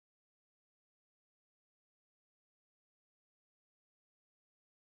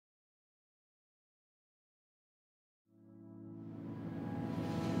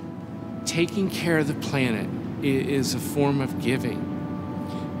taking care of the planet is a form of giving.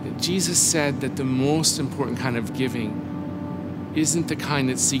 Jesus said that the most important kind of giving isn't the kind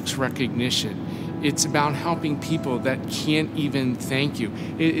that seeks recognition. It's about helping people that can't even thank you.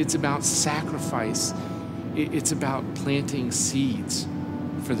 It's about sacrifice. It's about planting seeds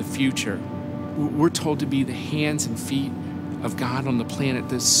for the future. We're told to be the hands and feet of God on the planet,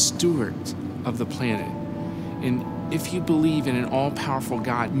 the stewards of the planet. And if you believe in an all-powerful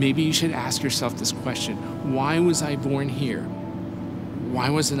God, maybe you should ask yourself this question: why was I born here? Why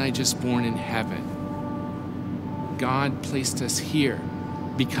wasn't I just born in heaven? God placed us here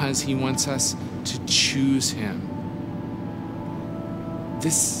because he wants us to choose him.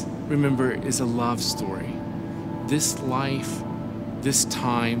 This, remember, is a love story. This life, this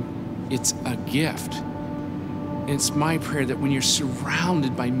time, it's a gift. And it's my prayer that when you're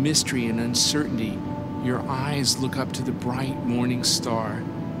surrounded by mystery and uncertainty, your eyes look up to the bright morning star.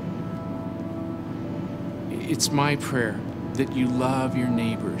 It's my prayer that you love your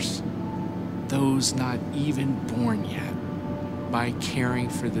neighbors, those not even born yet, by caring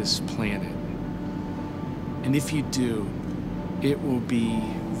for this planet. And if you do, it will be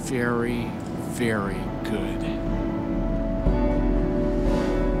very, very good.